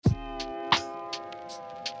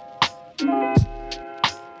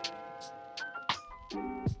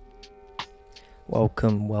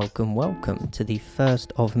Welcome to the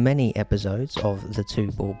first of many episodes of the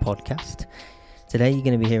Two Ball Podcast. Today you're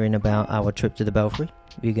going to be hearing about our trip to the Belfry.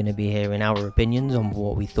 You're going to be hearing our opinions on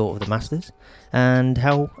what we thought of the Masters and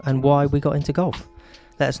how and why we got into golf.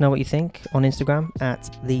 Let us know what you think on Instagram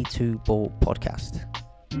at the Two Ball Podcast.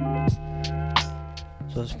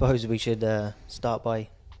 So I suppose we should start by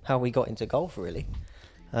how we got into golf, really.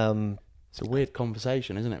 It's a weird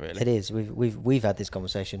conversation, isn't it? Really, it is. We've had this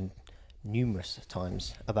conversation numerous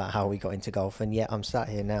times about how we got into golf, and yet I'm sat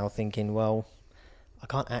here now thinking, well, I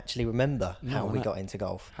can't actually remember how we got into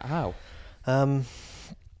golf. How? I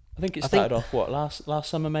think it started off last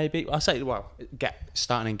summer maybe. I say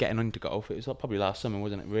starting and getting into golf. It was probably last summer,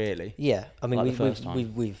 wasn't it? Really? Yeah, I mean,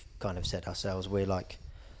 like we've kind of said ourselves we're like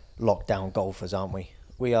lockdown golfers, aren't we?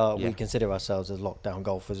 We are. Yeah. We consider ourselves as lockdown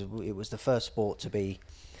golfers. It was the first sport to be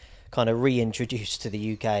kind of reintroduced to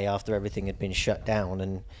the UK after everything had been shut down,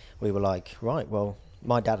 and we were like, right, well,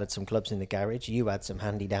 my dad had some clubs in the garage, you had some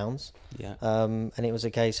handy downs, and it was a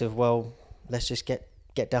case of, well, let's just get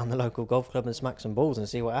down the local golf club and smack some balls and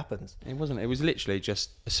see what happens. It was literally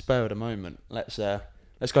just a spur of the moment. Let's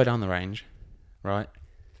go down the range, right?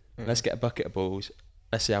 Let's get a bucket of balls,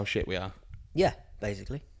 let's see how shit we are. Yeah,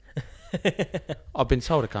 basically. I've been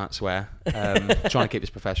told I can't swear, trying to keep this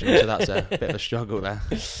professional, so that's a bit of a struggle there.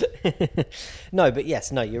 No,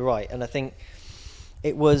 you're right, and I think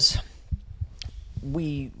it was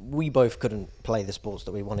we both couldn't play the sports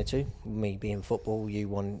that we wanted to. Me being football,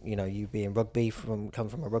 you being rugby, come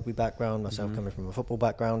from a rugby background, myself coming from a football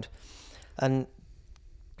background, and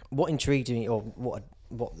what intrigued me, or what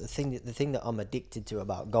the thing that I'm addicted to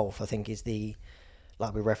about golf, I think, is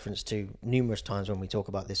like we referenced to numerous times when we talk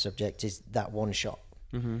about this subject, is that one shot.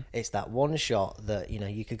 Mm-hmm. It's that one shot that,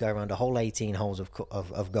 you could go around a whole 18 holes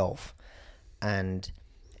of golf and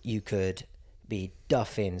you could be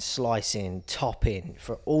duffing, slicing, topping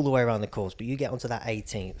for all the way around the course, but you get onto that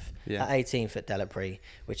 18th at Delapre,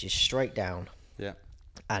 which is straight down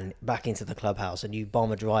and back into the clubhouse, and you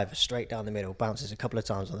bomb a driver straight down the middle, bounces a couple of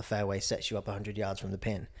times on the fairway, sets you up 100 yards from the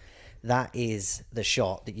pin. That is the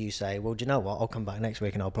shot that you say, well, do you know what? I'll come back next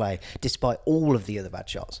week and I'll play, despite all of the other bad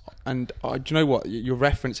shots. And do you know what? You're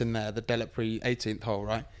referencing there, the Delapre 18th hole,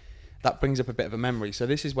 right? That brings up a bit of a memory. So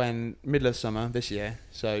this is when, middle of summer this year,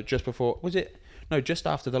 so just before, just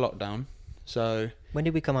after the lockdown. So when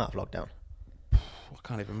did we come out of lockdown? I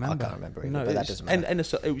can't even remember. I can't remember either, but that doesn't matter.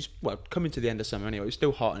 It was, coming to the end of summer anyway. It was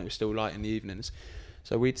still hot and it was still light in the evenings.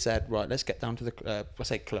 So we'd said, right, let's get down to the club.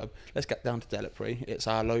 Let's get down to Delapre. It's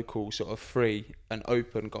our local sort of free and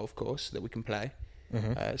open golf course that we can play.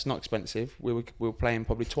 Mm-hmm. It's not expensive. We were playing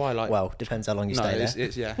probably twilight. Well, depends how long you stay there.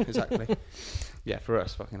 Yeah, exactly. Yeah, for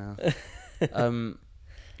us, fucking hell.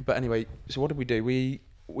 But anyway, so what did we do?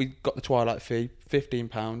 We got the twilight fee,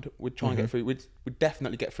 £15. We'd try and get through. We'd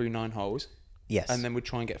definitely get through 9 holes. Yes. And then we'd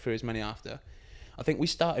try and get through as many after. I think we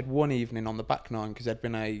started one evening on the back 9 because there'd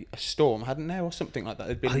been a storm, hadn't there, or something like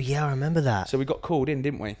that. Oh yeah, I remember that. So we got called in,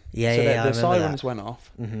 didn't we? Yeah, so the sirens went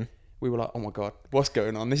off. Mm-hmm. We were like, oh my God, what's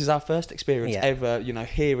going on? This is our first experience ever,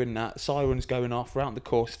 hearing that. Sirens going off around the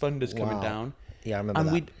course, thunder's coming down. Yeah, I remember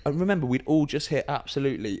that. I remember we'd all just hit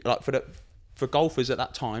absolutely, like for golfers at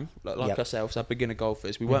that time, like ourselves, our beginner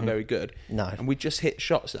golfers, we weren't very good. No. And we just hit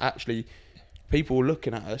shots that actually people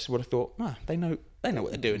looking at us would have thought, they know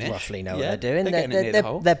what they're doing. Roughly know what they're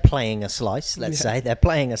doing. They're playing a slice, let's say. They're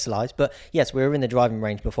playing a slice. But yes, we were in the driving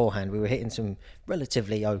range beforehand. We were hitting some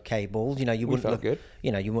relatively okay balls. You wouldn't look good.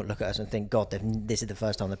 You wouldn't look at us and think, God, this is the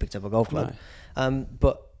first time they picked up a golf club. No.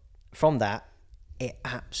 But from that, it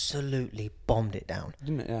absolutely bombed it down.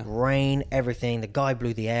 Didn't it? Yeah. Rain, everything. The guy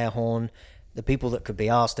blew the air horn. The people that could be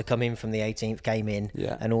asked to come in from the 18th came in,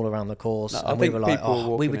 and all around the course. And we were like,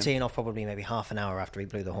 we were teeing off probably maybe half an hour after he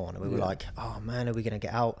blew the horn. And we were like, oh man, are we going to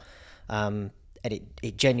get out? And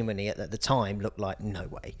it genuinely at the time looked like, no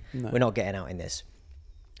way. No. We're not getting out in this.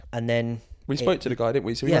 And then we spoke to the guy, didn't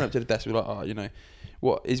we? So we went up to the desk. We were like,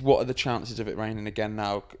 what are the chances of it raining again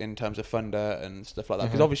now in terms of thunder and stuff like that?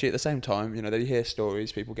 Because obviously at the same time, they hear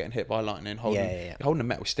stories, people getting hit by lightning, holding a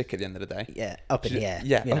metal stick at the end of the day. Yeah, up in the air.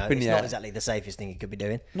 Yeah, up in the air. It's not exactly the safest thing you could be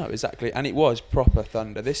doing. No, exactly. And it was proper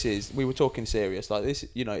thunder. We were talking serious. Like this,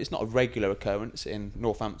 it's not a regular occurrence in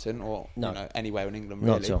Northampton or anywhere in England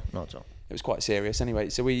really. Not at all. It was quite serious anyway.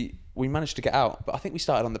 So we managed to get out, but I think we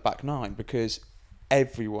started on the back 9 because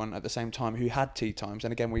everyone at the same time who had tee times,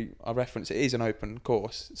 and again I reference it is an open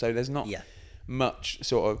course, so there's not much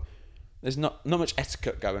there's not much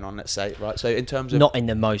etiquette going on, let's say, right? So in terms of not in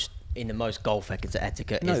the most golf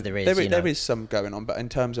etiquette as there is. There is some going on, but in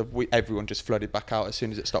terms of everyone just flooded back out as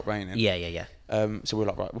soon as it stopped raining. Yeah. So we're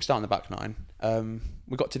like, right, we'll start on the back 9,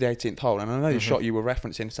 We got to the 18th hole, and I know the shot you were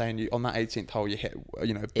referencing, saying you on that 18th hole you hit, a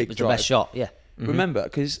big drive. It was the best shot, yeah. Remember,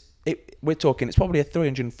 because we're talking, it's probably a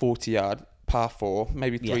 340 yard par 4,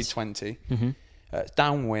 maybe 320. It's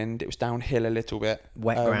downwind. It was downhill a little bit.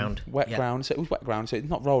 Wet ground. Ground. So it was wet ground. So it's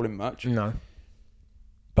not rolling much. No.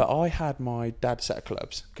 But I had my dad's set of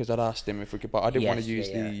clubs because I'd asked him if we could buy. I didn't want to use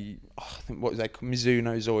I think what was they?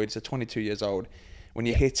 Mizuno Zoids. They're 22 years old. When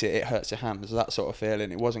you hit it, it hurts your hands. That sort of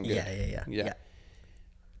feeling. It wasn't good. Yeah.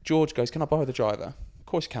 George goes, "Can I borrow the driver?" Of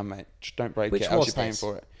course you can, mate. Just don't break it. Else you're paying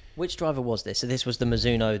for it. Which driver was this? So this was the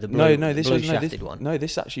Mizuno, the blue shafted one. No,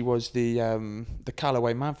 this actually was the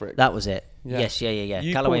Callaway Maverick. That was it. Yeah. Yes,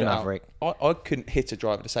 Callaway Maverick. I couldn't hit a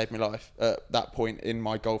driver to save my life at that point in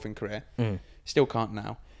my golfing career. Still can't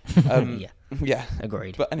now. Yeah.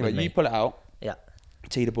 Agreed. But anyway, you pull it out. Yeah.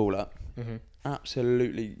 Tee the ball up.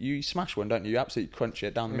 Absolutely. You smash one, don't you? You absolutely crunch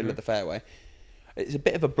it down the middle of the fairway. It's a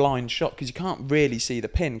bit of a blind shot because you can't really see the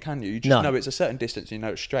pin, can you? You just know it's a certain distance and you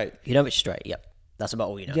know it's straight. You know it's straight, yep. That's about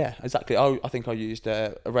all you know. Yeah, exactly. I think I used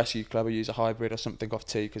a rescue club. I used a hybrid or something off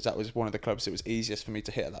tee because that was one of the clubs that was easiest for me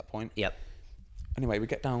to hit at that point. Yep. Anyway, we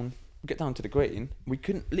get down to the green. We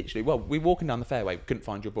couldn't literally. Well, we were walking down the fairway. We couldn't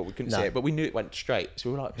find your ball. We couldn't see it, but we knew it went straight.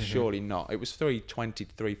 So we were like, surely not. It was 320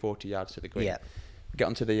 to 340 yards to the green. Yeah. We get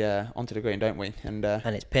onto the green, don't we? And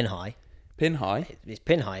it's pin high. Pin high. It's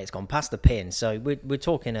pin high. It's gone past the pin. So we're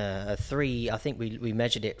talking a 3. I think we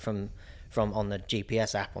measured it from on the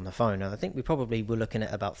GPS app on the phone, and I think we probably were looking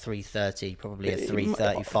at about 330, probably a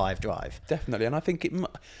 335 drive. Definitely, and I think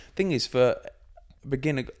thing is for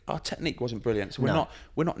beginner, our technique wasn't brilliant, so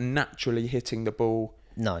we're not naturally hitting the ball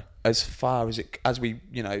as far as we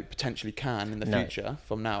potentially can in the future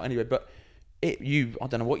from now. Anyway, but I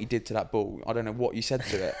don't know what you did to that ball. I don't know what you said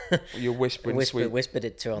to it. You're whispered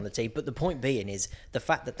it to on the tee. But the point being is the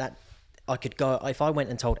fact that I could go, if I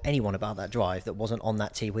went and told anyone about that drive that wasn't on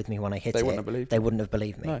that tee with me when I hit it, they wouldn't have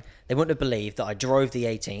believed me. No. They wouldn't have believed that I drove the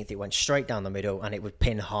 18th, it went straight down the middle, and it was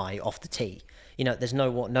pin high off the tee. There's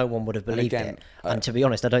no one would have believed it. And to be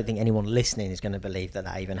honest, I don't think anyone listening is going to believe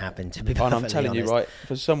that even happened, to be perfectly honest. And I'm telling you, right,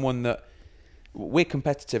 for someone that... We're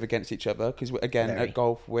competitive against each other because, again, at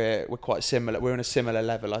golf, we're quite similar. We're on a similar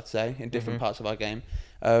level, I'd say, in different parts of our game.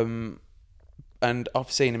 And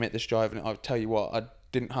I've seen him hit this drive, and I'll tell you what, I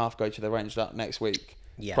didn't half go to the range that next week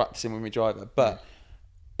practicing with my driver. But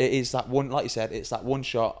it is that one, like you said, it's that one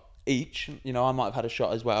shot each. I might have had a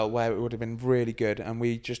shot as well where it would have been really good, and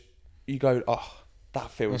you go, oh, that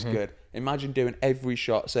feels good. Imagine doing every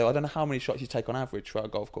shot. So I don't know how many shots you take on average for a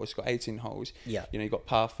golf course. You've got 18 holes. Yeah. You've got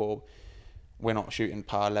par 4. We're not shooting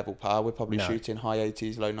level par. We're probably shooting high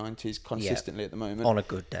 80s, low 90s consistently at the moment. On a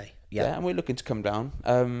good day. Yeah, and we're looking to come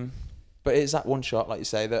down. But it's that one shot, like you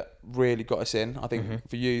say, that really got us in. I think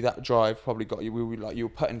for you, that drive probably got you. You were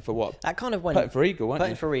putting for what? That kind of went putting for eagle, weren't you?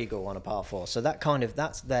 Putting for eagle on a par 4. So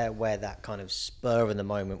that's where that kind of spur in the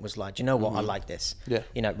moment was like, do you know what? I like this. Yeah.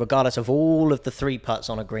 Regardless of all of the 3 putts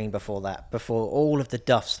on a green before all of the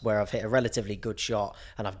duffs where I've hit a relatively good shot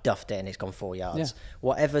and I've duffed it and it's gone 4 yards.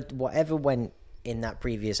 Yeah. Whatever went in that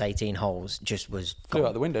previous 18 holes just was gone. Flew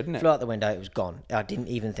out the window, didn't it? Flew out the window, it was gone. I didn't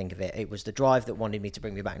even think of it. It was the drive that wanted me to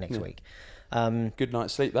bring me back next week. Good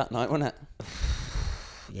night's sleep that night, wasn't it?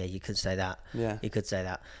 Yeah, you could say that. Yeah. You could say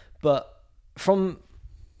that. But from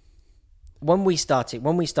when we started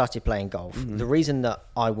playing golf, the reason that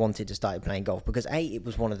I wanted to start playing golf, because A, it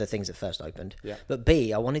was one of the things that first opened. Yeah. But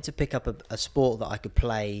B, I wanted to pick up a sport that I could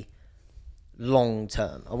play long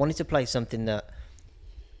term. I wanted to play something that,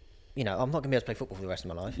 I'm not going to be able to play football for the rest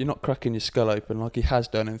of my life. You're not cracking your skull open like he has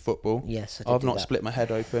done in football. Yes, I've not split my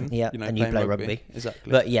head open. Yeah, and you play rugby. Exactly.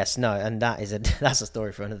 But yes, no, and that's a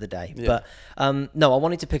story for another day. Yeah. But no, I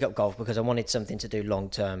wanted to pick up golf because I wanted something to do long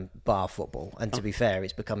term, bar football. And to be fair,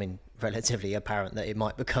 it's becoming relatively apparent that it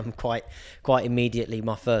might become quite immediately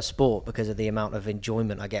my first sport because of the amount of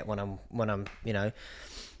enjoyment I get when I'm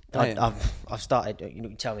I've started. You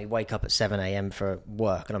tell me wake up at 7 a.m. for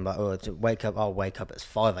work, and I'm like, I'll wake up at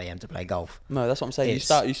 5 a.m. to play golf. No, that's what I'm saying.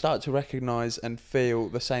 You start to recognise and feel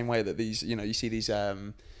the same way that these, you see these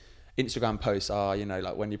Instagram posts are,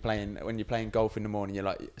 like when you're playing golf in the morning, you're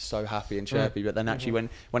like so happy and chirpy, but then actually when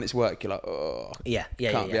it's work, you're like, oh, can't be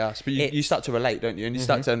arsed. But you start to relate, don't you? And you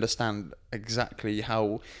start to understand exactly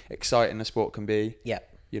how exciting the sport can be. Yeah.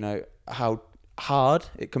 How hard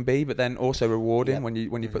it can be, but then also rewarding when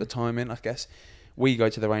you put the time in. I guess we go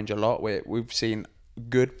to the range a lot. We've seen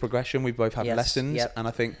good progression. We've both had lessons, and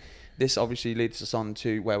I think this obviously leads us on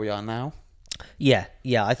to where we are now. Yeah.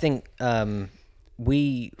 I think from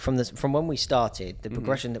when we started, the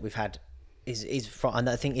progression that we've had and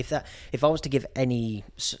I think if I was to give any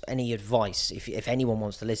advice, if anyone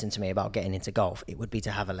wants to listen to me about getting into golf, it would be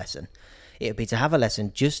to have a lesson. It would be to have a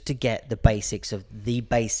lesson just to get the basics of the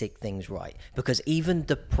basic things right, because even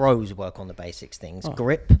the pros work on the basics things: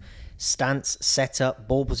 grip, stance, setup,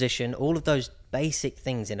 ball position, all of those basic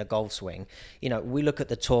things in a golf swing. We look at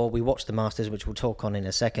the tour, we watch the Masters, which we'll talk on in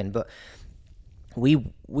a second, but we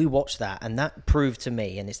watched that, and that proved to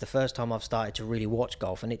me, and it's the first time I've started to really watch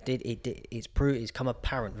golf, and it's come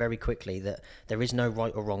apparent very quickly that there is no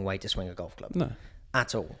right or wrong way to swing a golf club. No.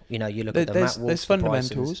 At all. You look at the Matt Wolff, there's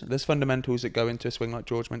fundamentals. There's fundamentals that go into a swing, like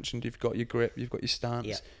George mentioned. You've got your grip, you've got your stance,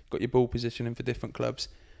 you've got your ball positioning for different clubs.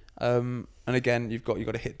 And again, you've got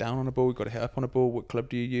to hit down on a ball, you've got to hit up on a ball. What club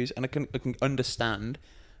do you use? And I can understand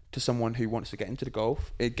to someone who wants to get into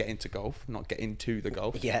golf, not get into the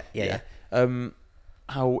golf. Yeah.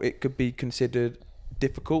 How it could be considered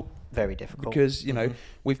difficult. Very difficult. Because,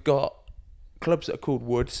 we've got clubs that are called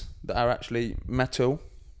woods that are actually metal.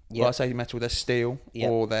 Yep. Well, I say metal, they're steel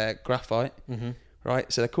or they're graphite,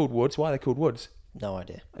 right? So they're called woods. Why are they called woods? No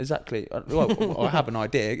idea. Exactly. Well, I have an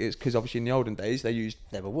idea. It's because obviously in the olden days they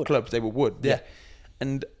were wood clubs. They were wood. Yeah.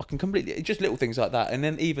 And I can completely, just little things like that, and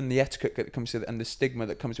then even the etiquette that comes with it and the stigma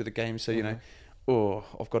that comes with the game. So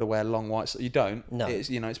I've got to wear long whites. You don't. No. It's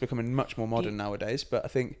it's becoming much more modern nowadays. But I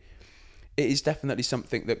think it is definitely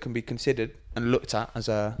something that can be considered and looked at as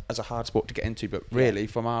a hard sport to get into, but really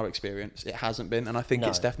from our experience it hasn't been, and I think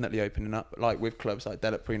it's definitely opening up, like with clubs like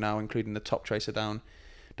Delapre now, including the Top Tracer down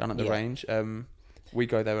at the range. We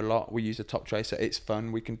go there a lot. We use a Top Tracer. It's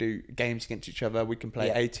fun. We can do games against each other. We can play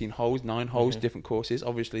 18 holes, 9 holes, different courses.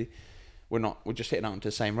 Obviously we're just hitting out into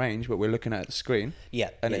the same range, but we're looking at the screen.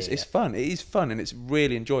 It's fun. It is fun, and it's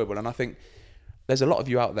really enjoyable, and I think there's a lot of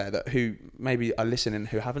you out there who maybe are listening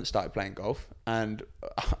who haven't started playing golf, and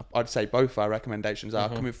I'd say both our recommendations are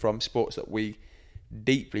coming from sports that we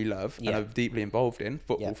deeply love and are deeply involved in.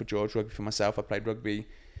 Football for George, rugby for myself. I played rugby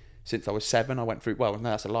since I was 7. I went through, well, no,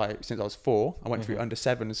 that's a lie. Since I was 4, I went through under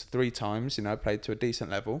 7s 3 times. Played to a decent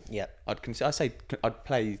level. I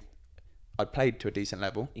played to a decent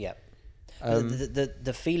level. Yeah.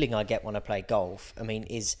 The feeling I get when I play golf,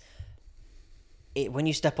 is when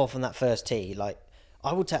you step off on that first tee, like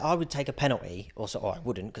I would take a penalty, or I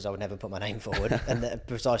wouldn't, because I would never put my name forward, and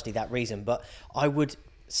precisely that reason. But I would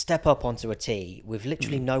step up onto a tee with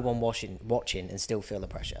literally no one watching, and still feel the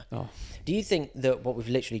pressure. Oh. Do you think that what we've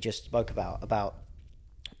literally just spoke about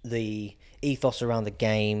the ethos around the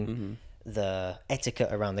game, the etiquette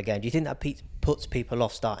around the game, do you think that puts people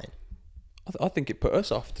off starting? I think it put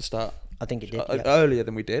us off to start. I think it did earlier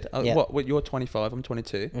than we did. What you're 25, I'm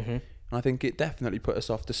 22. And I think it definitely put us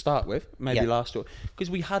off to start with, maybe last year, because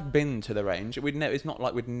we had been to the range. It's not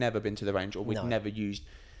like we'd never been to the range, or we'd never used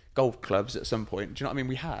golf clubs at some point. Do you know what I mean?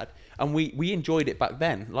 We had, and we enjoyed it back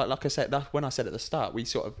then. Like I said, that's when I said at the start,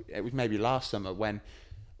 it was maybe last summer when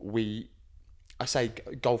I say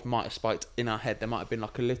golf might have spiked in our head. There might have been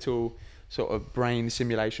like a little sort of brain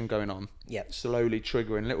simulation going on, slowly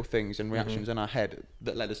triggering little things and reactions in our head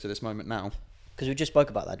that led us to this moment now. Because we just spoke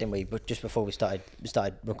about that, didn't we? But just before we started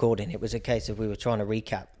recording, it was a case of we were trying to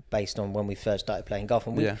recap based on when we first started playing golf,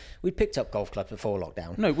 and we picked up golf clubs before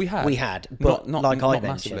lockdown. No, we had, but like I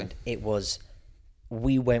mentioned, it was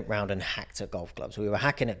we went round and hacked at golf clubs. We were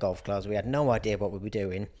hacking at golf clubs. We had no idea what we were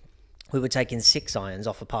doing. We were taking 6 irons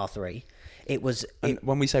off a par 3.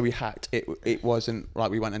 When we say we hacked, it wasn't like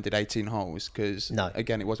we went and did 18 holes, because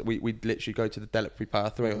again, it wasn't. We'd literally go to the Delapre par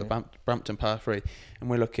 3 or the Brampton par 3, and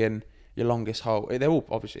we're looking. Your longest hole, they're all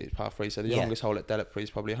obviously it's par 3, so the longest hole at Delapre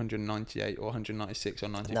is probably 198 or 196 or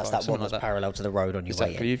 95. And that's that one that's parallel to the road on your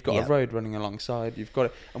way in. You've got a road running alongside. You've got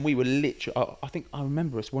it, and we were literally. I think I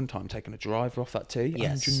remember us one time taking a driver off that tee.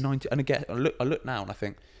 190, and again, I look now and I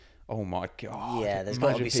think, oh my god. Yeah, there's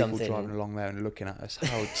got to be something. Imagine people driving along there and looking at us.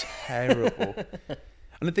 How terrible.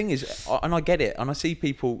 And the thing is, and I get it, and I see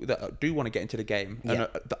people that do want to get into the game and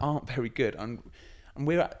that aren't very good, and I'm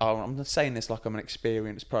not saying this like I'm an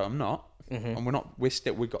experienced pro. I'm not, and we're not.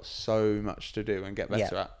 We've got so much to do and get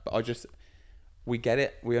better at. But we get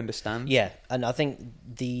it. We understand. Yeah, and I think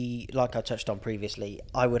like I touched on previously,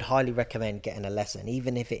 I would highly recommend getting a lesson,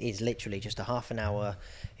 even if it is literally just a half an hour.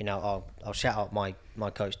 I'll shout out my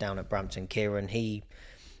coach down at Brampton, Kieran. He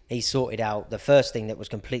sorted out the first thing that was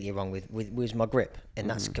completely wrong with was my grip, and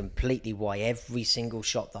that's completely why every single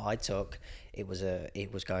shot that I took, it was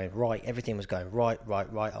going right. Everything was going right.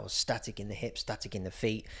 I was static in the hips, static in the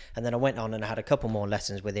feet, and then I went on and I had a couple more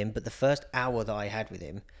lessons with him. But the first hour that I had with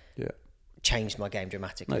him, changed my game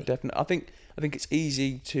dramatically. No, definitely. I think it's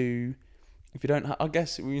easy to if you don't, I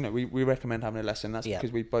guess we recommend having a lesson. That's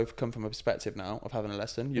because we both come from a perspective now of having a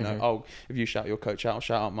lesson. You know, if you shout your coach out, I'll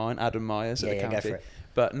shout out mine, Adam Myers at the county. Go for it.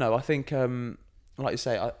 But no, I think like you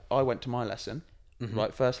say, I went to my lesson,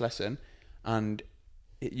 right, first lesson, and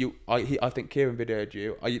I think Kieran videoed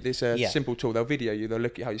you. There's a simple tool. They'll video you. They'll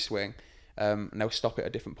look at how you swing, and they'll stop it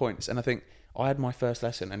at different points. And I think I had my first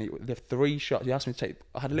lesson, and the 3 shots. He asked me to take.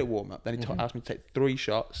 I had a little warm up. Then he asked me to take 3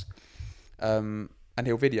 shots, and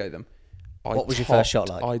he'll video them. What was your first shot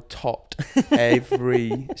like? I topped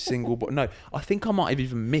every single ball. No, I think I might have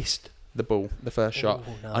even missed the ball, the first shot.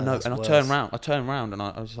 No, I know, and worse. I turned round, and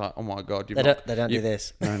I was like, "Oh my god, they don't do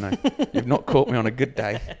this." No, you've not caught me on a good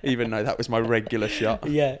day, even though that was my regular shot.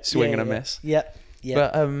 Swing and a miss. Yeah.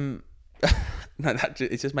 But no,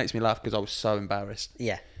 it just makes me laugh because I was so embarrassed.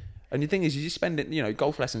 Yeah. And the thing is, you just spend it.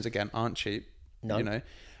 Golf lessons again aren't cheap. No.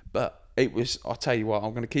 But it was. I'll tell you what,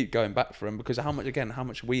 I'm going to keep going back for them because how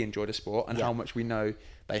much we enjoy the sport and how much we know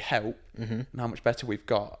they help and how much better we've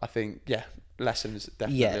got. I think, lessons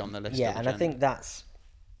definitely on the list. Yeah, and I think that's,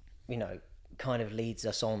 kind of leads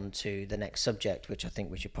us on to the next subject, which I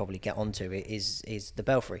think we should probably get onto. It is the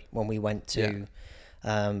Belfry. When we went to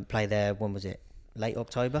play there, when was it? Late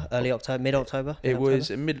October, early October, mid October. It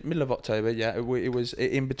was middle of October. Yeah, it was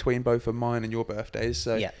in between both of mine and your birthdays.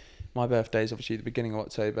 So my birthday is obviously the beginning of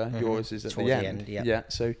October. Yours is at the end. Yeah.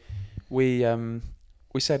 So we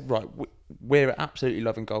said, right, we're absolutely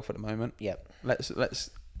loving golf at the moment. Yep.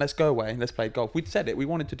 Let's go away and let's play golf. We'd said it. We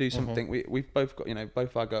wanted to do something. We've both got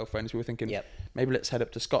both our girlfriends. We were thinking maybe let's head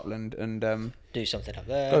up to Scotland and do something up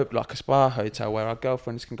there. Go like a spa hotel where our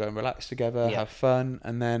girlfriends can go and relax together, have fun,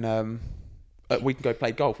 and then we can go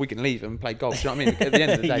play golf. We can leave and play golf. Do you know what I mean? At the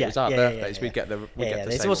end of the day, it was our birthdays. We get to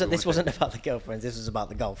This wasn't about the girlfriends. This was about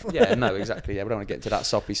the golf. No, exactly. Yeah, we don't want to get into that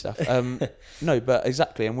soppy stuff. No, but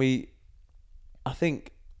exactly. And I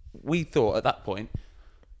think we thought at that point,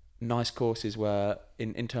 nice courses were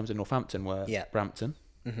in terms of Northampton were Brampton.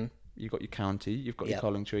 Mm-hmm. You've got your county. You've got your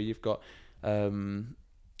Collingtree. You've got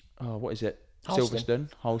what is it?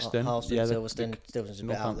 Silverstone, Holston. Silverstone. Silverstone's a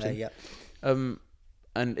bit out there. Yeah.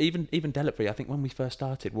 And even Delapre, I think when we first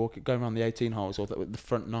started going around the 18 holes or the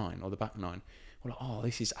front 9 or the back 9, we're like, oh,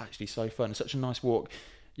 this is actually so fun. It's such a nice walk.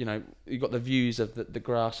 You've got the views of the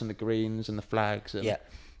grass and the greens and the flags.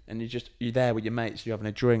 And you're there with your mates, you're having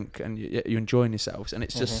a drink and you're enjoying yourselves. And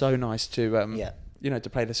it's just so nice to, to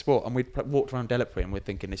play the sport. And we'd walked around Delapre and we're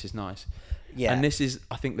thinking, this is nice. Yeah. And this is,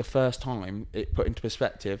 I think, the first time it put into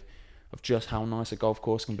perspective of just how nice a golf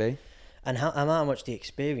course can be. And how much the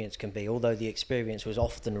experience can be, although the experience was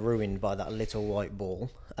often ruined by that little white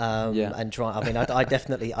ball. I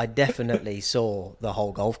definitely saw the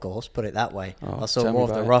whole golf course, put it that way. I saw more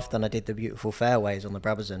of the rough than I did the beautiful fairways on the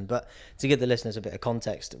Brabazon. But to give the listeners a bit of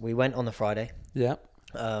context, we went on the Friday. Yeah.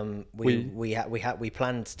 We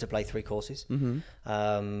planned to play 3 courses. Mm-hmm.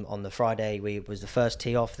 On the Friday, was the first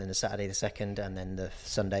tee off, then the Saturday the second, and then the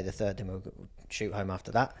Sunday the third. Then we'll shoot home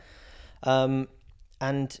after that.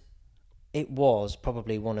 And it was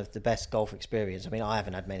probably one of the best golf experiences. I mean, I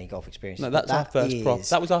haven't had many golf experiences. No, that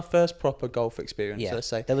was our first proper golf experience. Yeah. Let's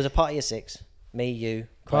say there was a party of 6: me, you,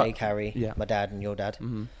 Craig, Harry, my dad, and your dad.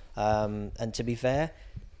 Mm-hmm. And to be fair,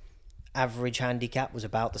 average handicap was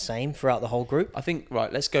about the same throughout the whole group. I think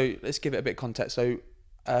let's give it a bit of context. So,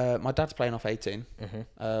 my dad's playing off 18.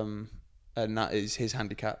 Mm-hmm. And that is his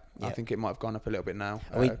handicap. Yep. I think it might have gone up a little bit now.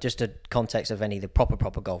 Are we just a context of any of the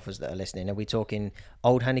proper golfers that are listening? Are we talking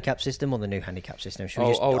old handicap system or the new handicap system?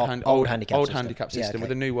 Old handicap system with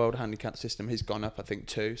the new world handicap system. He's gone up, I think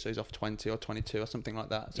 2, so he's off 20 or 22 or something like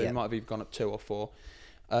that. So he might have even gone up 2 or 4.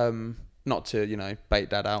 Not to bait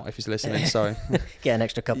Dad out if he's listening. Sorry. Get an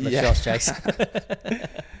extra couple of shots, Chase.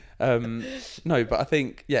 No, but I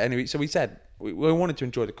think Anyway, so we said we wanted to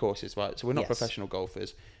enjoy the courses, right? So we're not professional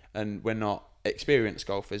golfers. And we're not experienced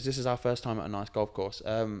golfers. This is our first time at a nice golf course.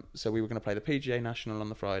 So we were going to play the PGA National on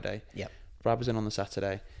the Friday, Brabazon on the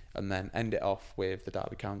Saturday, and then end it off with the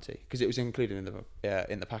Derby County because it was included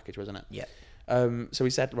in the package, wasn't it? Yeah. So we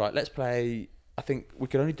said, right, let's play. I think we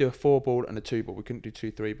could only do a 4-ball and a 2-ball. We couldn't do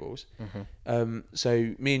 2 3-balls. Mm-hmm.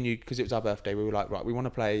 So me and you, because it was our birthday, we were like, right, we want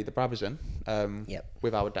to play the Brabazon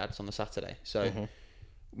with our dads on the Saturday. So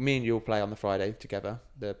me and you will play on the Friday together,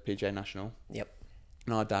 the PGA National. Yep.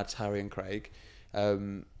 And our dads, Harry and Craig,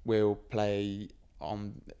 will play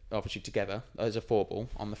on obviously together as a 4-ball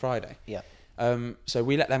on the Friday. Yeah. So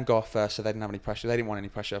we let them go off first, so they didn't have any pressure. They didn't want any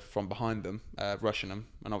pressure from behind them, rushing them.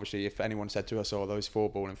 And obviously, if anyone said to us, "Oh, those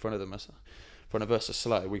 4-ball in front of us are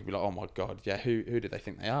slow," we'd be like, "Oh my god, yeah, who do they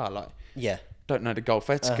think they are?" Like, don't know the golf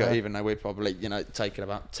etiquette, even though we're probably, taking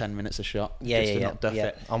about 10 minutes a shot. Not duff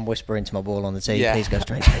it. I'm whispering to my ball on the tee. Please go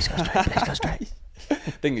straight. Please go straight. Please go straight.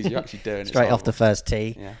 Thing is, you're actually doing straight off the first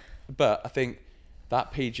tee. Yeah, but I think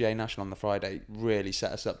that PGA National on the Friday really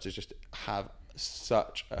set us up to just have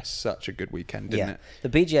such a good weekend, didn't it? The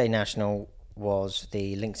PGA National was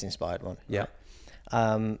the links inspired one. Yeah.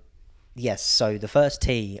 Right? Yes. So the first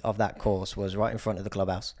tee of that course was right in front of the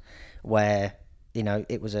clubhouse, where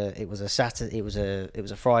it was a Saturday, it was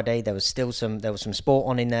a Friday. There was some sport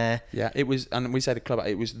on in there. Yeah, it was, and we said the club.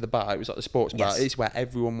 It was the bar. It was like the sports bar. It's where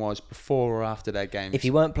everyone was before or after their games. If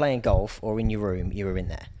you weren't playing golf or in your room, you were in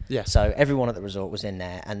there. Yeah. So everyone at the resort was in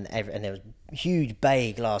there, and there was huge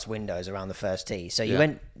bay glass windows around the first tee. So you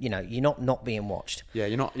went, you're not being watched. Yeah,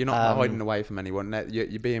 you're not hiding away from anyone.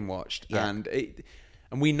 You're being watched, and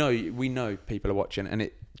we know people are watching, and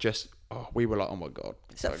it just. Oh, we were like, oh my God.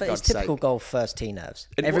 It's typical golf first tee nerves.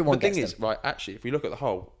 And everyone gets them. The thing is, right, actually, if we look at the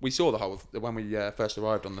hole, we saw the hole when we first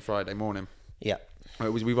arrived on the Friday morning. Yeah.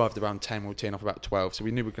 We arrived around 10, we were teeing off about 12, so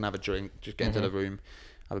we knew we could have a drink, just get into the room,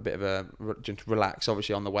 have a bit of just relax.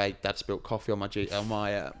 Obviously, on the way, Dad spilled coffee on my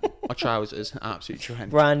my trousers, absolute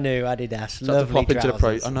trend. Brand new Adidas, so lovely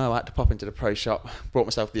trousers. I had to pop into the pro shop, brought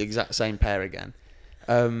myself the exact same pair again.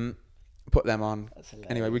 Put them on.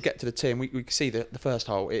 Anyway, we get to the tee and we can see the first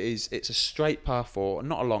hole. It's a straight par 4,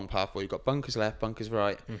 not a long par 4. You've got bunkers left, bunkers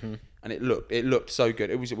right, and it looked so good.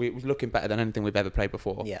 It was looking better than anything we've ever played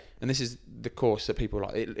before. Yeah. And this is the course that people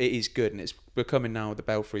like. It is good, and it's becoming now the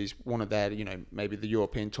Belfry's one of their. Maybe the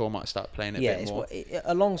European Tour might start playing it a bit more.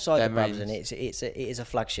 Alongside the Brabazon, it is a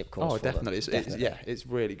flagship course. Oh, definitely. It's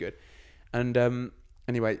really good. And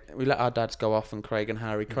anyway, we let our dads go off, and Craig and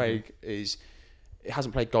Harry. Craig it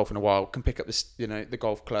hasn't played golf in a while, can pick up the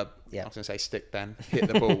golf club. Yeah. I was going to say stick then, hit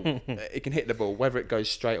the ball. It can hit the ball. Whether it goes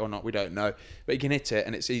straight or not, we don't know. But he can hit it,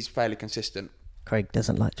 and he's fairly consistent. Craig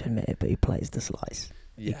doesn't like to admit it, but he plays the slice.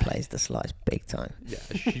 Yeah. He plays the slice big time. Yeah,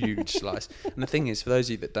 a huge slice. And the thing is, for those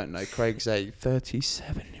of you that don't know, Craig's a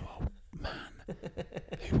 37-year-old man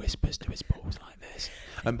who whispers to his balls like this.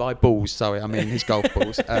 And by balls, sorry, I mean his golf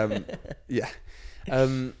balls.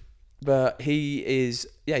 But he is,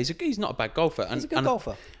 he's not a bad golfer. He's a good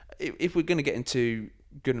golfer. If we're going to get into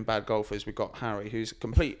good and bad golfers, we've got Harry, who's a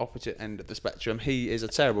complete opposite end of the spectrum. He is a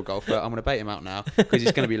terrible golfer. I'm going to bait him out now because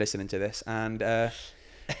he's going to be listening to this. And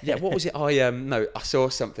what was it? I saw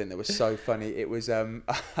something that was so funny. It was, I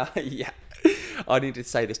needed to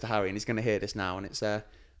say this to Harry, and he's going to hear this now. And it's,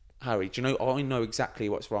 Harry, do you know? I know exactly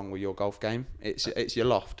what's wrong with your golf game. It's your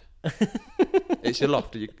loft. It's your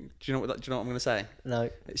loft. Do you know what I'm going to say? No.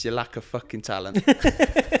 It's your lack of fucking talent.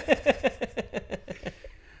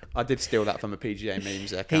 I did steal that from a PGA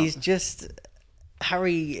memes account.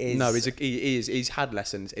 Harry is. No, he's had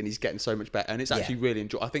lessons and he's getting so much better, and it's actually really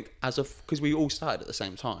enjoyable. I think because we all started at the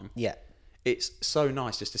same time. Yeah. It's so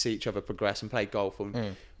nice just to see each other progress and play golf.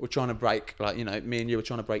 And we're trying to break, me and you were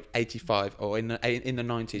trying to break 85, or in the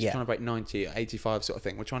 90s, trying to break 90 or 85 sort of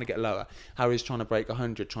thing. We're trying to get lower. Harry's trying to break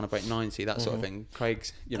 100, trying to break 90, that sort of thing.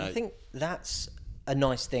 Craig's, I think that's a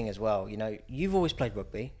nice thing as well. You've always played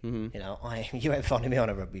rugby. You won't find me on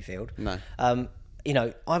a rugby field. No. I've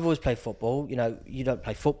always played football. You don't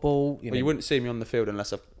play football. You wouldn't see me on the field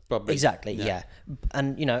unless I've probably... Exactly, yeah.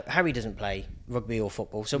 And, Harry doesn't play rugby or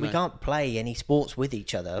football, so we can't play any sports with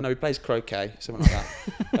each other. No, he plays croquet, something like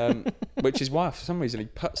that. Which is why, for some reason, he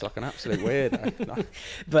puts like an absolute weirdo.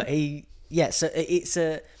 But so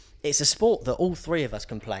it's a sport that all three of us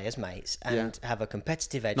can play as mates and have a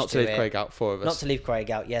competitive edge to it. Not to leave Craig out, 4 of us. Not to leave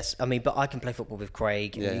Craig out, yes. I mean, but I can play football with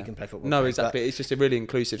Craig, and you can play football with Craig. No, exactly. It's just a really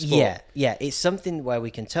inclusive sport. Yeah. It's something where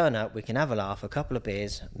we can turn up, we can have a laugh, a couple of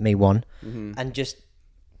beers, me one, and just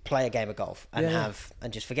play a game of golf and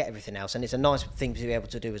and just forget everything else. And it's a nice thing to be able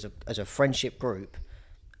to do as a friendship group,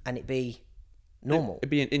 and it be normal. It'd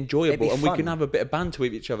be enjoyable, and we can have a bit of banter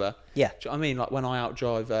with each other. Yeah. Do you know what I mean? Like when I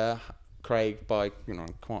outdrive Craig by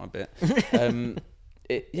quite a bit.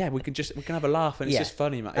 We can have a laugh, and it's just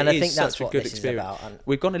funny, man. And I think that's such a good experience.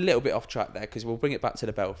 We've gone a little bit off track there because we'll bring it back to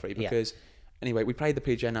the Belfry because. Anyway, we played the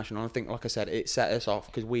PGA National, and I think, like I said, it set us off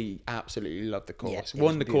because we absolutely loved the course.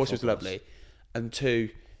 One, the course was lovely, and 2,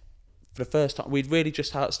 for the first time, we'd really just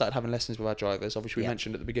started having lessons with our drivers. Obviously, we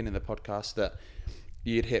mentioned at the beginning of the podcast that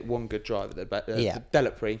you'd hit one good drive at the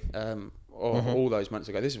Delapre all those months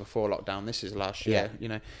ago. This is before lockdown. This is last year,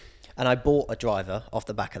 And I bought a driver off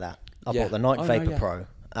the back of that. I bought the Night Vapor Pro,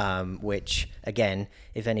 which, again,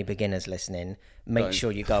 if any beginners listening, make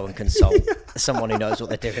sure you go and consult someone who knows what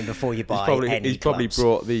they're doing before you buy He's probably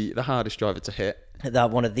brought the hardest driver to hit.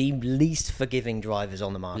 One of the least forgiving drivers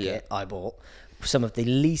on the market I bought. some of the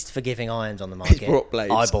least forgiving irons on the market. He's brought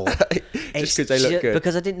blades. I bought. Just because they look good.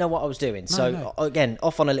 Because I didn't know what I was doing. So again,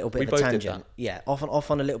 off on a little bit of a tangent. Yeah,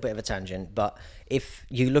 off on a little bit of a tangent. But if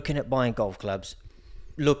you're looking at buying golf clubs,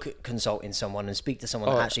 look at consulting someone and speak to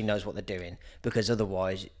someone that actually knows what they're doing, because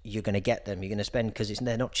otherwise you're going to get them. You're going to spend, because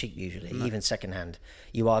they're not cheap usually, even secondhand.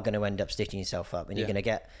 You are going to end up stitching yourself up, and you're going to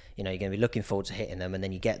get, you're going to be looking forward to hitting them, and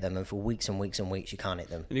then you get them, and for weeks and weeks and weeks you can't hit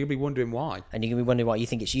them. And you're going to be wondering why. And you're going to be wondering why. You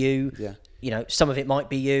think it's you. Yeah. Some of it might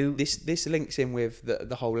be you. This links in with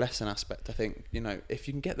the whole lesson aspect. I think if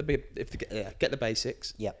you can get get the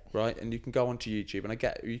basics, right, and you can go onto YouTube, and I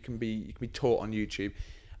get you can be taught on YouTube.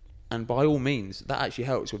 And by all means, that actually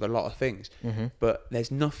helps with a lot of things. Mm-hmm. But there's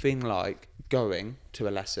nothing like going to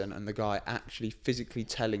a lesson and the guy actually physically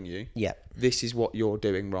telling you, this is what you're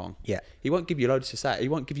doing wrong. Yeah. He won't give you loads to say. He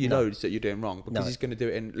won't give you loads that you're doing wrong, because he's going to do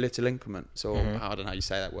it in little increments, or I don't know how you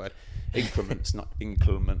say that word. Increments, not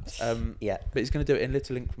increments. But he's going to do it in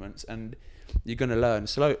little increments, and you're going to learn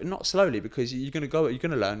not slowly, because you're going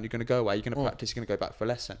to learn, you're going to go away, you're going to practice, you're going to go back for a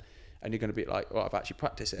lesson. And you're going to be like, I've actually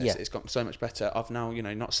practiced it. It's gotten so much better. I've now,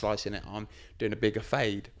 not slicing it. I'm doing a bigger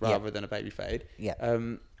fade rather than a baby fade. Yeah.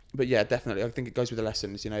 But yeah, definitely. I think it goes with the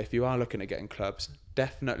lessons. If you are looking at getting clubs,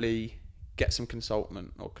 definitely get some consulting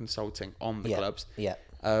on the clubs. Yeah.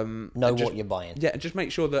 Know what you're buying. Yeah, and just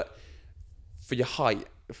make sure that for your height,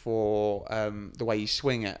 for the way you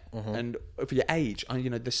swing it, and for your age,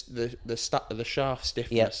 the shaft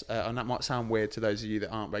stiffness, and that might sound weird to those of you that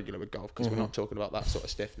aren't regular with golf, because we're not talking about that sort of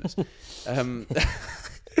stiffness.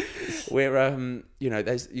 We're you're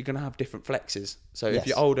going to have different flexes. So if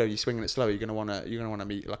you're older, you're swinging it slower, you're going to want to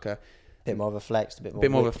meet like a bit more of a flex, a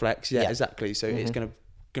bit more of a flex. Yeah, exactly. So it's going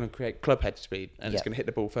to create club head speed, and it's going to hit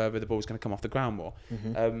the ball further. The ball's going to come off the ground more.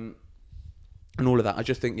 And all of that, I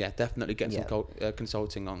just think, definitely get some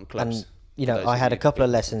consulting on clubs. And, I had a couple of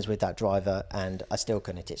lessons with that driver, and I still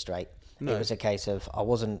couldn't hit it straight. No. It was a case of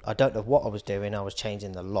I don't know what I was doing. I was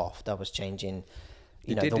changing the loft. I was changing,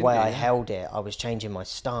 the way I held it. I was changing my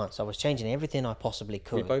stance. I was changing everything I possibly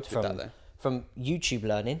could. We both did that, though. From YouTube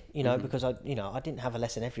learning, because I didn't have a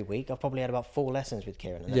lesson every week. I've probably had about 4 lessons with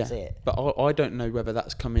Kieran, and that's it. But I don't know whether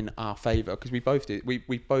that's come in our favour, because we both did.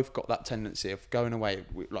 We both got that tendency of going away.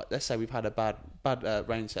 Let's say we've had a bad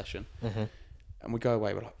rain session, and we go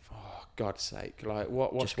away. We're like, oh, God's sake, like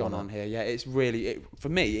what's going on here? Yeah, it's really for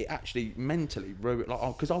me. It actually mentally ruined,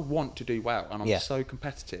 because I want to do well, and I'm so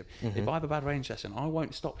competitive. If I have a bad range session, I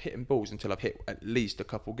won't stop hitting balls until I've hit at least a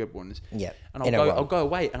couple good ones. Yeah, and I'll go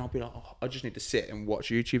away, and I'll be like, I just need to sit and watch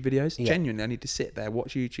YouTube videos. Yeah. Genuinely, I need to sit there,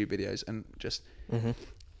 watch YouTube videos, and just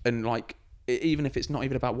and like. Even if it's not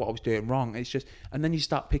even about what I was doing wrong, it's just, and then you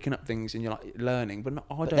start picking up things and you're like learning. But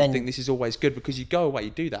I don't think this is always good, because you go away, you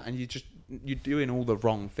do that, and you're doing all the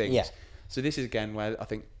wrong things. Yeah. So this is again where I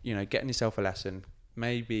think getting yourself a lesson,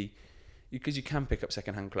 maybe because you can pick up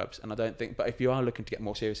second-hand clubs, and I don't think. But if you are looking to get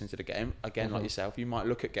more serious into the game, again like yourself, you might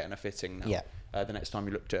look at getting a fitting now. Yeah. The next time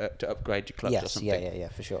you look to upgrade your clubs or something. Yeah,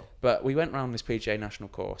 for sure. But we went around this PGA National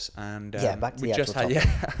course, and back to we the just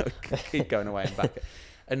had keep going away and back,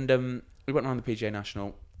 and. We went around the PGA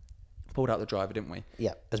National, pulled out the driver, didn't we?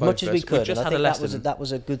 Yeah, as much as we could. And I think that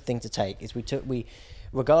was a good thing to take. Is we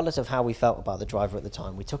regardless of how we felt about the driver at the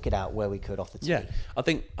time, we took it out where we could off the tee. Yeah, I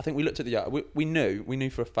think we looked at the we knew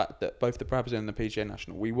for a fact that both the Brabazon and the PGA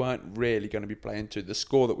National, we weren't really going to be playing to the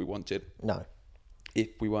score that we wanted. No, if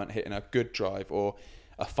we weren't hitting a good drive or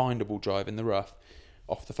a findable drive in the rough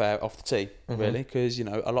off the tee, really, because a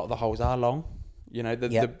lot of the holes are long.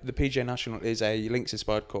 The PGA National is a links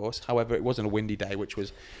inspired course. However, it wasn't a windy day, which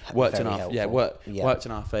was worked in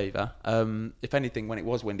our favour. If anything, when it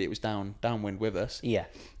was windy, it was downwind with us. Yeah.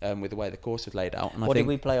 With the way the course was laid out. And what did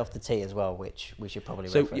we play off the tee as well, which we should probably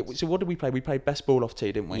reference? So what did we play? We played best ball off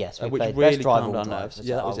tee, didn't we? Yes, we played really best drive all drive.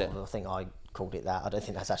 Yeah, that was it. I think I called it that. I don't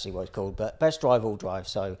think that's actually what it's called, but best drive all drive.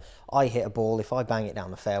 So I hit a ball, if I bang it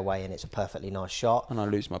down the fairway and it's a perfectly nice shot, and I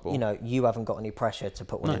lose my ball, you haven't got any pressure to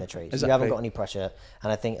put one in the trees. Exactly. You haven't got any pressure.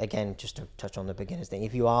 And I think, again, just to touch on the beginners thing,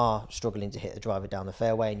 if you are struggling to hit the driver down the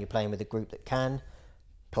fairway and you're playing with a group that can,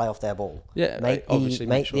 play off their ball. Yeah, make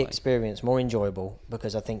the experience more enjoyable,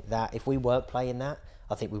 because I think that if we weren't playing that,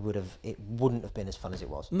 I think it wouldn't have been as fun as it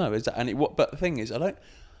was. No, exactly. But the thing is, I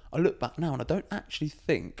look back now and I don't actually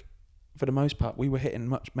think, for the most part, we were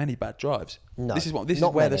hitting many bad drives. No, this is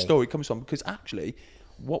where the story comes from, because actually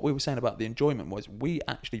what we were saying about the enjoyment was we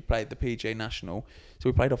actually played the PGA National, so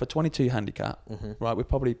we played off a 22 handicap, right? We're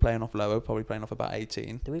probably playing off lower, probably playing off about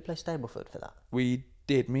 18. Did we play Stableford for that? We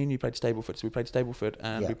did. Me and you played Stableford, so we played Stableford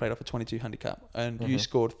and we played off a 22 handicap, and you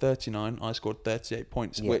scored 39, I scored 38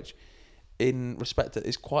 points, which in respect that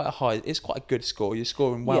it's quite a good score. You're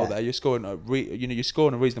scoring well there. You're scoring you're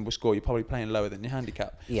scoring a reasonable score. You're probably playing lower than your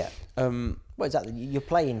handicap. Yeah. Well, exactly. You're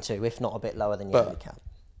playing to, if not a bit lower than your handicap.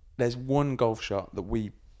 There's one golf shot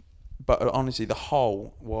that but honestly, the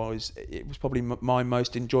hole was probably my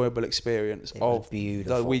most enjoyable experience of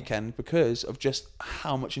the weekend because of just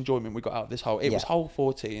how much enjoyment we got out of this hole. It was hole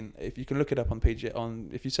 14. If you can look it up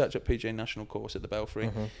if you search up PGA National Course at the Belfry,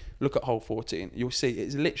 look at hole 14. You'll see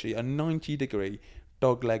it's literally a 90-degree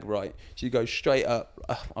dog leg right. So you go straight up.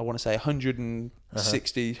 I want to say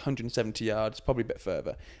 160, 170 yards, probably a bit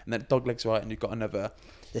further, and then dog legs right, and you've got another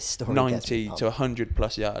 90 to 100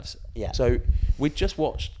 plus yards. Yeah. So we just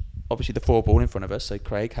watched. Obviously, the 4 ball in front of us. So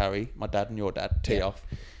Craig, Harry, my dad, and your dad tee off,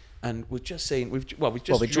 and we've just seen. We've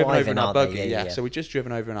just driven over in our buggy. So we've just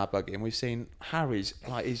driven over in our buggy, and we've seen Harry's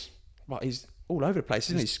he's all over the place,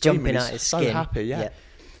 isn't he? He's jumping out his skin. So happy,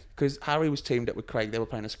 because Harry was teamed up with Craig. They were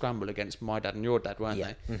playing a scramble against my dad and your dad, weren't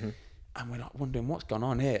they? Mm-hmm. And we're like wondering what's gone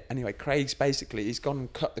on here. Anyway, Craig's he's gone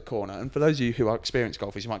and cut the corner. And for those of you who are experienced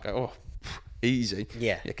golfers, you might go, oh, easy.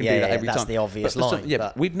 Yeah, you can do that every that's time. The obvious line.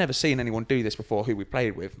 But we've never seen anyone do this before who we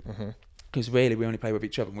played with. Because really, we only play with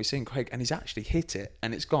each other. And we've seen Craig, and he's actually hit it,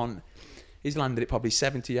 and it's gone. He's landed it probably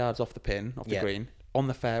 70 yards off the pin, off the green, on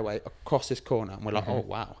the fairway, across this corner. And we're like, oh,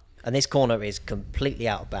 wow. And this corner is completely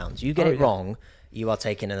out of bounds. You get it wrong, you are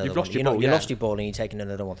taking another one. You lost your ball and you're taking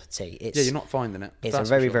another one to tee. You're not finding it. It's a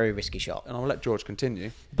very, very risky shot. And I'll let George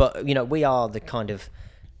continue. But, we are the kind of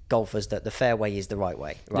golfers that the fairway is the right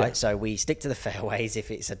way, right? Yeah. So we stick to the fairways.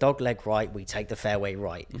 If it's a dog leg right, we take the fairway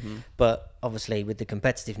right. But obviously, with the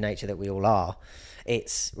competitive nature that we all are,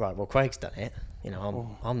 it's right. Well, Craig's done it.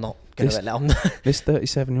 I'm not going to let him. This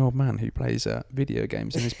 37-year-old man who plays video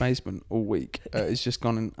games in his basement all week has just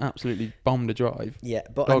gone and absolutely bombed a drive. Yeah,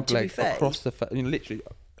 but dog to leg be fair, across the literally.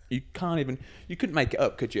 You couldn't make it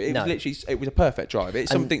up, could you? It was literally, it was a perfect drive.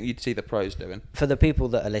 It's something you'd see the pros doing. For the people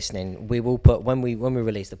that are listening, we will put when we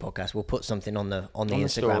release the podcast, we'll put something on the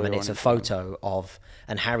Instagram, and it's a photo of,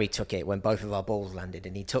 and Harry took it when both of our balls landed,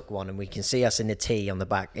 and he took one, and we can see us in the tee in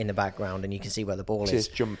the background, and you can see where the ball is. It's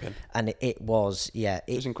jumping, and it was it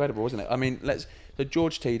was incredible, wasn't it? I mean, so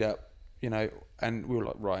George teed up, and we were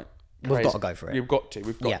like, right. We've got to go for it. We've got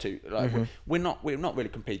to. Like, we're not really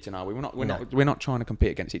competing, are we? We're not trying to compete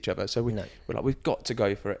against each other. So we're like, we've got to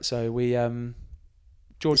go for it. So we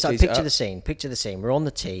George. So picture the scene. Picture the scene. We're on the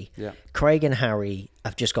tee. Yeah. Craig and Harry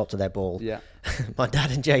have just got to their ball. Yeah. My dad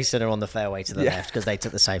and Jason are on the fairway to the left because they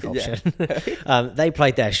took the safe option. They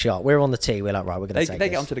played their shot. We're on the tee. We're like, right, we're going to take this. They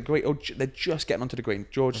get onto the green. Or they're just getting onto the green.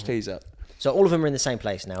 George tees up. So all of them are in the same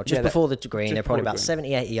place now. Just before the green. They're probably about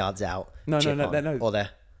 70, 80 yards out. No. Or they're...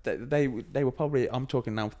 They were probably, I'm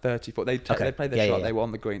talking now 30 foot. They played their shot. Yeah. They were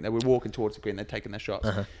on the green. They were walking towards the green. They'd taken their shots.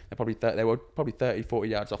 They were probably 30, 40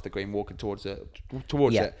 yards off the green, walking towards it.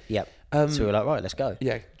 Yeah. So we're like, right, let's go.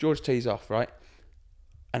 Yeah. George tees off, right,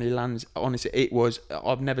 and he lands. Honestly,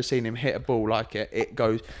 I've never seen him hit a ball like it. It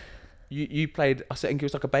goes. You played. I think it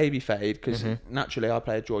was like a baby fade because naturally I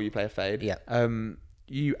play a draw. You play a fade. Yeah.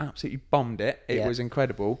 You absolutely bombed it. It was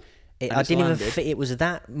incredible. I didn't even feel it was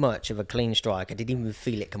that much of a clean strike. I didn't even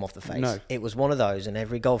feel it come off the face. No. It was one of those, and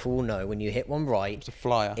every golfer will know when you hit one right, it's a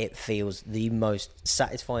flyer. It feels the most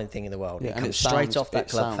satisfying thing in the world. It comes straight off that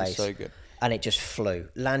club face. So good. And it just flew.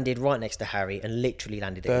 Landed right next to Harry and literally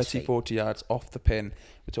landed at his feet. 40 yards off the pin.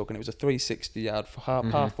 We're talking, it was a 360 yard for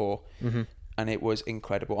par 4. And it was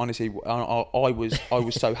incredible. Honestly, I was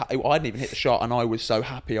so happy. I hadn't even hit the shot, and I was so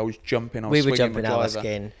happy. I was jumping. We were jumping out of our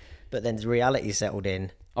skin. But then the reality settled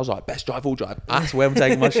in. I was like, best drive, all drive. That's where I'm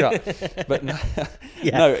taking my shot. But no,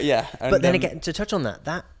 And, but then again, to touch on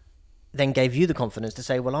that then gave you the confidence to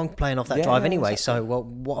say, well, I'm playing off that drive anyway, exactly. So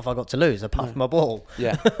what have I got to lose apart from my ball?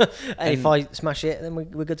 Yeah. and if I smash it, then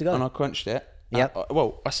we're good to go. And I crunched it. Yep.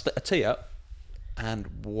 I tee up, and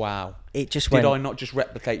wow, it just went. Did I not just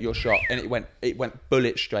replicate your shot? And it went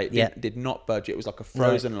bullet straight. Did not budge. It was like a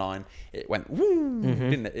frozen line. It went woo,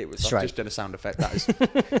 didn't it? It was. I've just done a sound effect that is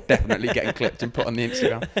definitely getting clipped and put on the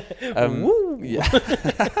Instagram. Woo. Yeah.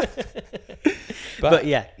 but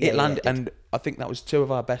it landed, and I think that was 2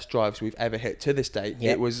 of our best drives we've ever hit to this day.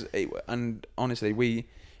 Yep. And honestly, we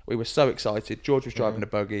were so excited. George was driving a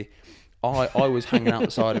buggy. I was hanging out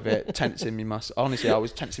the side of it, tensing me muscle. Honestly, I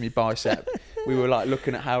was tensing my bicep. We were like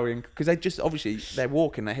looking at Harry, because they just obviously they're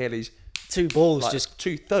walking. They hear these 2 balls, like, just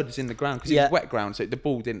 2 thuds in the ground because it was wet ground, so the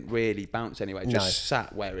ball didn't really bounce anyway. It just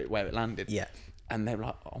sat where it landed. Yeah. And they're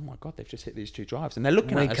like, oh my god, they've just hit these 2 drives, and they're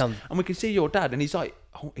looking at us, and we can see your dad, and he's like,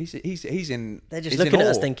 oh, he's in. They're just looking at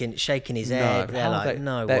us, thinking, shaking his head. They're like,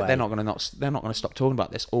 no way. They're not going to stop talking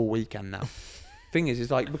about this all weekend now. Thing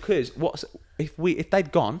is like, because if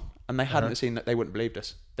they'd gone and they hadn't seen that. They wouldn't have believed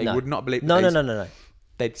us. They No. would not believe. No.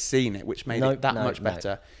 They'd seen it, which made it that much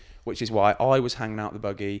better. Which is why I was hanging out the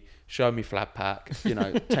buggy, showing me flab pack,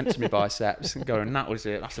 tensing my biceps, and going, "That was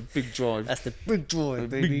it. That's a big drive. That's the big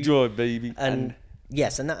drive, baby. Big drive, baby." And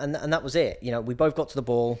yes, and that was it. We both got to the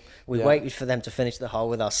ball. We waited for them to finish the hole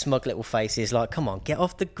with our smug little faces, like, "Come on, get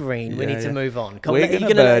off the green. We need to move on. We're going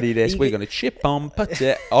to birdie this. We're going to chip on, put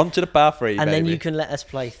it onto the par 3, and baby. then you can let us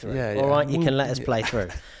play through. All right, you can let us play through."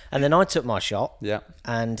 And then I took my shot. Yeah.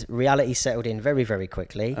 And reality settled in very, very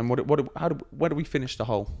quickly. And where do we finish the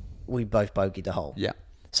hole? We both bogeyed the hole. Yeah.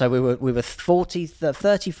 So we were 30,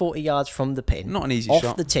 40 yards from the pin. Not an easy off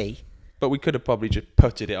shot. the tee. But we could have probably just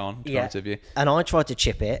putted it on, to be honest with you. And I tried to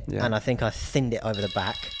chip it, and I think I thinned it over the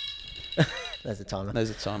back. There's the timer.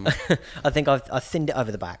 I think I thinned it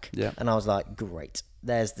over the back. Yeah. And I was like, great.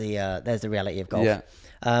 There's the reality of golf. Yeah.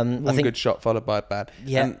 I think good shot followed by a bad.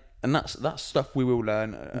 Yeah. And that's stuff we will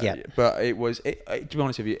learn. But to be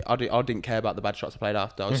honest with you, I didn't care about the bad shots I played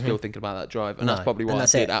after. I was still thinking about that drive. And that's probably why I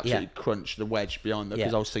did absolutely crunch the wedge beyond there,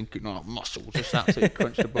 because I was thinking, muscle, just absolutely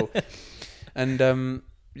crunch the ball. And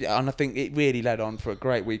and I think it really led on for a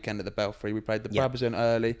great weekend at the Belfry. We played the Brabazon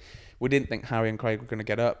early. We didn't think Harry and Craig were going to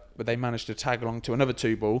get up, but they managed to tag along to another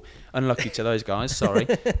 2-ball. Unlucky to those guys, sorry,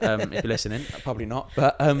 if you're listening. Probably not,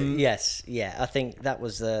 but... Yes, I think that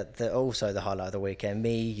was also the highlight of the weekend.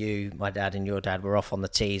 Me, you, my dad and your dad were off on the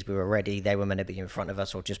tees. We were ready. They were meant to be in front of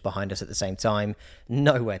us or just behind us at the same time.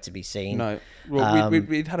 Nowhere to be seen. No. Well,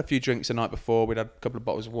 we'd had a few drinks the night before. We'd had a couple of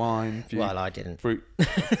bottles of wine. Well, I didn't. Fruit.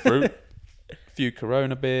 A few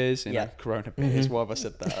Corona beers, Corona beers. Why have I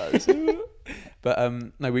said that? But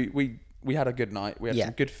no, we had a good night. We had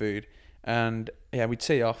some good food, and we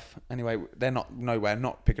tee off. Anyway, they're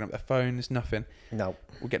not picking up their phones, nothing. No.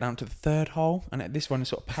 We get down to the third hole, and this one is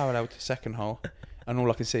sort of parallel to the second hole, and all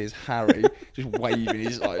I can see is Harry just waving.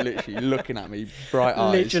 He's like literally looking at me, bright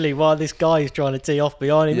eyes. Literally, while this guy is trying to tee off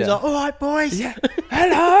behind him, he's like, "All right, boys,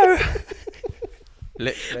 hello."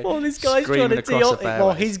 Literally. Well, this guy's trying to tee off.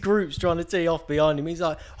 While his group's trying to tee off behind him, he's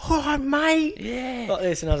like, "All right, mate." Yeah. Like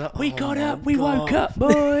this, and I was like, "We got up. We woke up,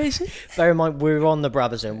 boys." Bear in mind, we're on the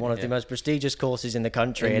Brabazon, one of the most prestigious courses in the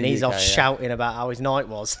country, and he's off shouting about how his night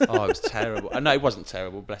was. Oh, it was terrible. No, it wasn't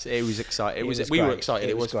terrible. Bless it. It was exciting. We were excited.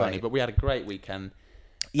 It was funny, but we had a great weekend.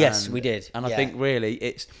 Yes, we did. And I think really,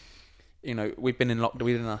 it's we've been in lockdown.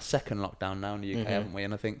 We're in our second lockdown now in the UK, haven't we?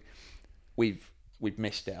 And I think we've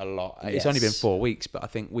missed it a lot. It's only been 4 weeks, but I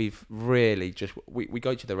think we've really just we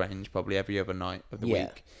go to the range probably every other night of the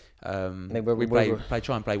week. We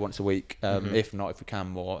try and play once a week, if not, if we can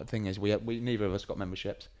more. The thing is, we neither of us got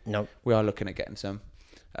memberships. No, we are looking at getting some.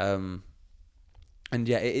 And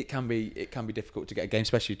it can be difficult to get a game,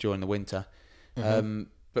 especially during the winter.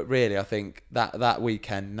 But really, I think that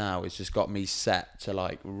weekend now has just got me set to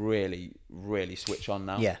like really, really switch on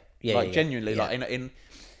now. Genuinely, like in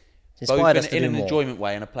inspired us both to in do an more. enjoyment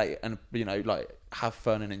way and a play, and like have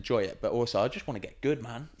fun and enjoy it, but also I just want to get good,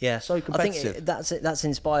 man. Yeah, so competitive. I think that's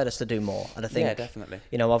inspired us to do more, and I think definitely.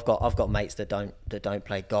 I've got mates that don't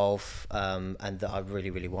play golf, and that I really,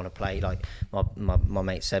 really want to play. Like my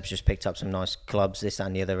mate Seb's just picked up some nice clubs, this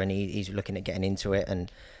and the other, and he's looking at getting into it,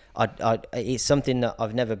 and it's something that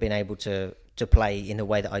I've never been able to play in the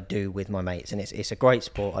way that I do with my mates, and it's a great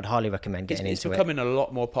sport. I'd highly recommend getting into it. It's becoming a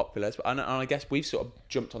lot more popular, and I guess we've sort of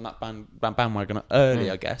jumped on that bandwagon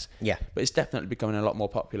early, I guess. Yeah. But it's definitely becoming a lot more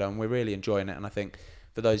popular, and we're really enjoying it. And I think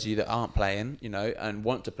for those of you that aren't playing, and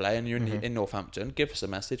want to play, and you're in Northampton, give us a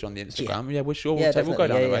message on the Instagram. Yeah, we're sure we'll go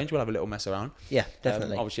down the range. We'll have a little mess around. Yeah,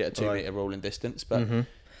 definitely. Obviously at a 2 metre rolling distance, but.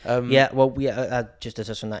 Just to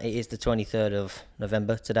touch on that, it is the 23rd of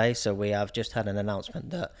November today, so we have just had an announcement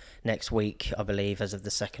that next week, I believe, as of the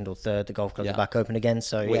 2nd or 3rd, the golf clubs are back open again.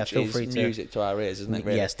 So feel free to. Music to our ears, isn't it?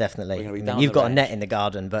 Really? Yes, definitely. You've got a net in the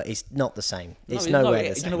garden, but it's not the same. It's nowhere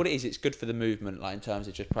the same. You know what it is? It's good for the movement, like in terms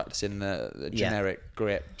of just practicing the generic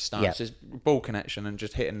grip stance, just ball connection, and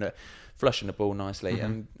just flushing the ball nicely,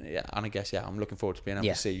 and I guess I'm looking forward to being able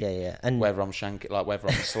to see and whether I'm whether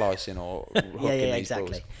I'm slicing or hooking these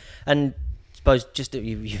exactly. balls. And I suppose just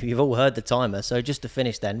you've all heard the timer, so just to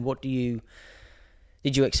finish, then, did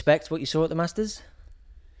you expect what you saw at the Masters?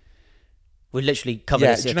 We literally covered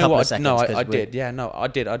this a couple of seconds. No, I did. Yeah, no, I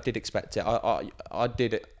did expect it. I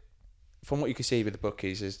did it. From what you can see with the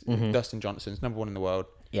bookies, is Dustin Johnson's number one in the world.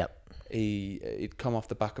 Yep. He'd come off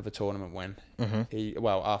the back of a tournament win.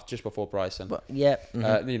 Just before Bryson.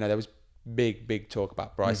 There was big talk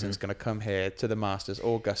about Bryson's going to come here to the Masters,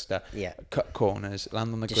 Augusta, cut corners,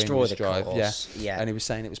 land on the green with his drive. And he was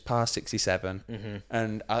saying it was par 67.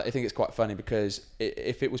 And I think it's quite funny because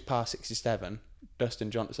if it was par 67,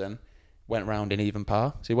 Dustin Johnson went round in even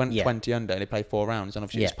par. So he went 20 under and he played 4 rounds, and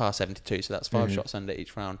obviously it's par 72, so that's 5 shots under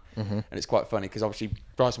each round. And it's quite funny because obviously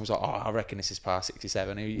Bryson was like, I reckon this is par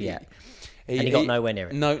 67. He got nowhere near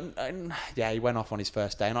it. No, he went off on his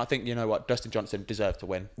first day, and I think, you know what, Dustin Johnson deserved to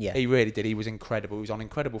win. Yeah, he really did. He was incredible. He was on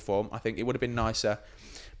incredible form. I think it would have been nicer,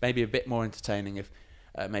 maybe a bit more entertaining if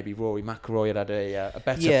maybe Rory McIlroy had a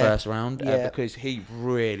better first round, because he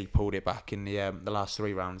really pulled it back in the last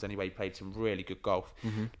 3 rounds. Anyway, he played some really good golf,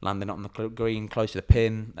 landing on the green close to the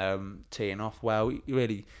pin, teeing off well.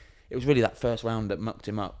 It was really that first round that mucked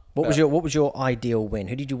him up. What was your ideal win?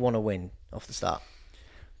 Who did you want to win off the start?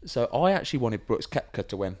 So I actually wanted Brooks Koepka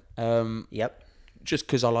to win. Just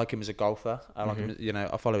because I like him as a golfer. I like him, you know,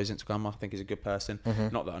 I follow his Instagram. I think he's a good person.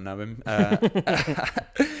 Not that I know him.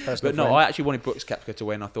 But no, I actually wanted Brooks Koepka to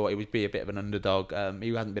win. I thought he would be a bit of an underdog.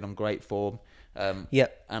 He hadn't been on great form. And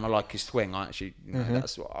I like his swing. I actually, you know,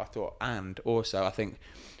 that's what I thought. And also, I think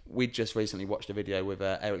we just recently watched a video with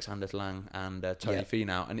Erik Sanders Lang and Tony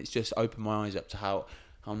Finau, and it's just opened my eyes up to how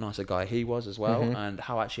nice a guy he was as well, and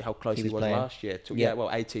how close he was last year to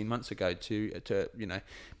 18 months ago to you know,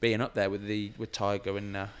 being up there with Tiger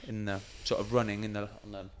in the sort of running in the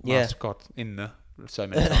so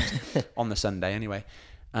many times on the Sunday anyway.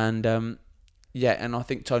 And and I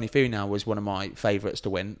think Tony Finau was one of my favourites to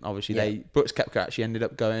win. Obviously Brooks Koepka actually ended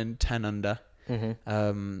up going 10 under.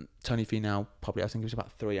 Tony Finau probably, I think it was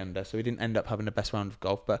about 3 under, so he didn't end up having the best round of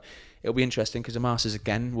golf. But it'll be interesting because the Masters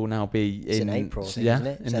again will now be in April, isn't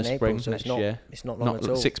it? In the spring so next year. It's not long at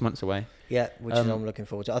all. 6 months away. Yeah, which is I'm looking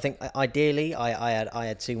forward to. I think ideally I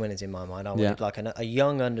had 2 winners in my mind. I wanted like a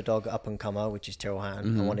young underdog up and comer, which is Tyrrell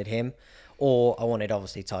Hatton. I wanted him. Or I wanted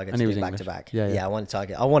obviously Tiger to do back to back. I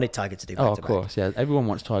wanted Tiger to do back to back. Oh, of course, yeah. Everyone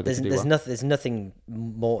wants Tiger to do well. There's nothing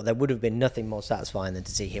more. There would have been nothing more satisfying than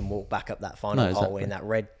to see him walk back up that final hole in that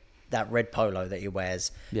red polo that he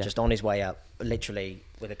wears, just on his way up, literally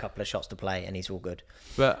with a couple of shots to play, and he's all good.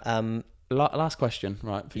 But last question,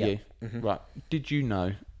 right, for you, right? Did you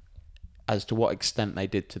know as to what extent they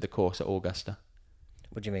did to the course at Augusta?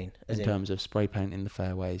 What do you mean? In terms of spray painting the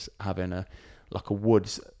fairways, having a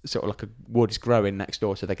woods growing next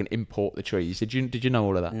door so they can import the trees. Did you know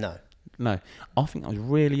all of that? No. I think that was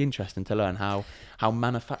really interesting to learn how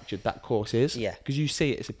manufactured that course is. Yeah. Because you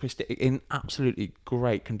see it's in absolutely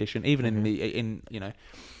great condition, even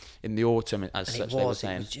in the autumn, as and such. They were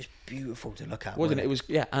saying it was just beautiful to look at, wasn't it? It was,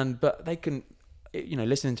 but they can. You know,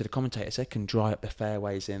 listening to the commentators, they can dry up the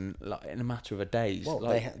fairways in a matter of a day. Well,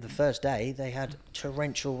 the first day they had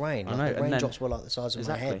torrential rain. I know, the raindrops were like the size of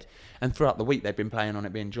my head. And throughout the week they've been playing on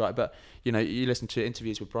it being dry. But you know, you listen to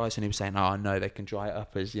interviews with Bryson, he was saying, "Oh, no, they can dry it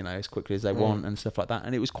up as quickly as they want and stuff like that."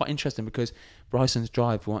 And it was quite interesting because Bryson's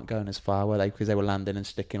drive weren't going as far, were they? Because they were landing and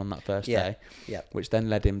sticking on that first day, which then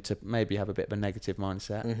led him to maybe have a bit of a negative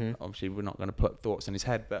mindset. Obviously, we're not going to put thoughts in his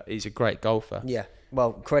head, but he's a great golfer. Yeah.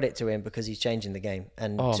 Well, credit to him because he's changing the game,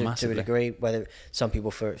 and to a degree, whether some people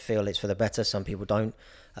feel it's for the better, some people don't.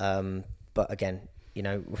 But again, you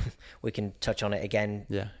know, we can touch on it again.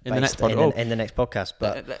 Yeah, in the next podcast.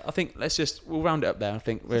 But I think we'll round it up there. I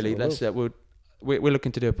think really we're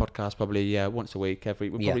looking to do a podcast probably once a week. We're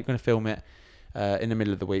probably going to film it in the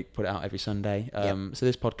middle of the week, put it out every Sunday. So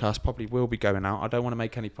this podcast probably will be going out. I don't want to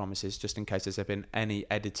make any promises just in case there's been any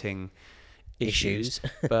editing issues.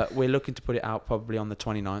 But we're looking to put it out probably on the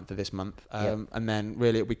 29th of this month, and then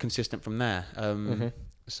really it'll be consistent from there.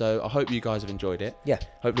 So I hope you guys have enjoyed it.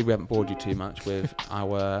 Hopefully we haven't bored you too much with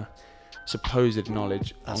our supposed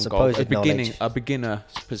knowledge on golf, a beginner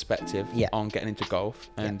perspective on getting into golf,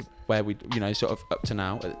 and where we sort of up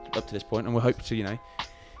to this point, and we hope to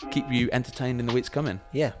keep you entertained in the weeks coming.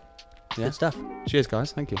 Good stuff. Cheers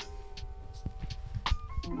guys, thank you.